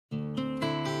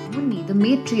Munni, the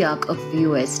matriarch of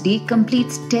VOSD,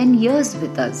 completes 10 years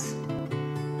with us.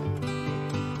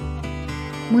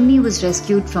 Munni was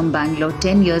rescued from Bangalore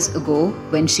 10 years ago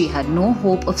when she had no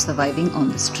hope of surviving on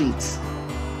the streets.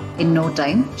 In no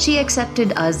time, she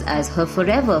accepted us as her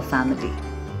forever family.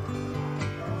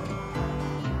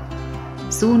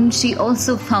 Soon, she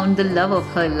also found the love of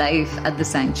her life at the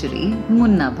sanctuary,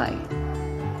 Munna Bhai.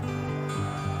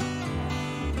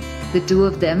 The two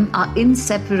of them are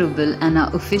inseparable and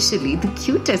are officially the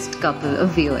cutest couple of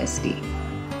VOSD.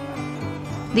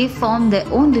 They form their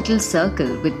own little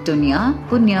circle with Tunia,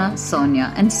 Punya,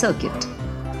 Sonia and Circuit.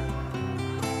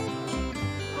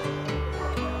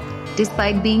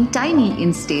 Despite being tiny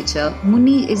in stature,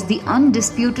 Munni is the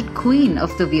undisputed queen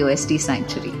of the VOSD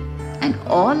sanctuary, and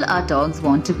all our dogs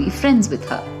want to be friends with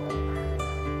her.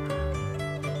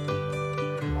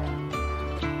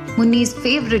 Munni's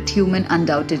favourite human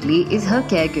undoubtedly is her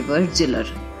caregiver Jiller.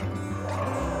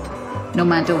 No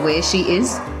matter where she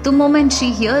is, the moment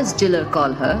she hears Jiller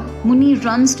call her, Munni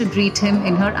runs to greet him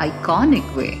in her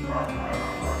iconic way.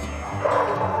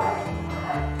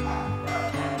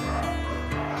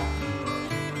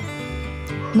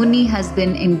 Munni has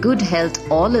been in good health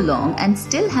all along and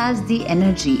still has the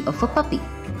energy of a puppy.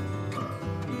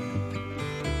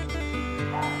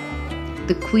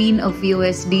 The queen of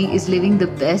VOSD is living the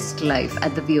best life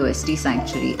at the VOSD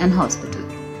sanctuary and hospital.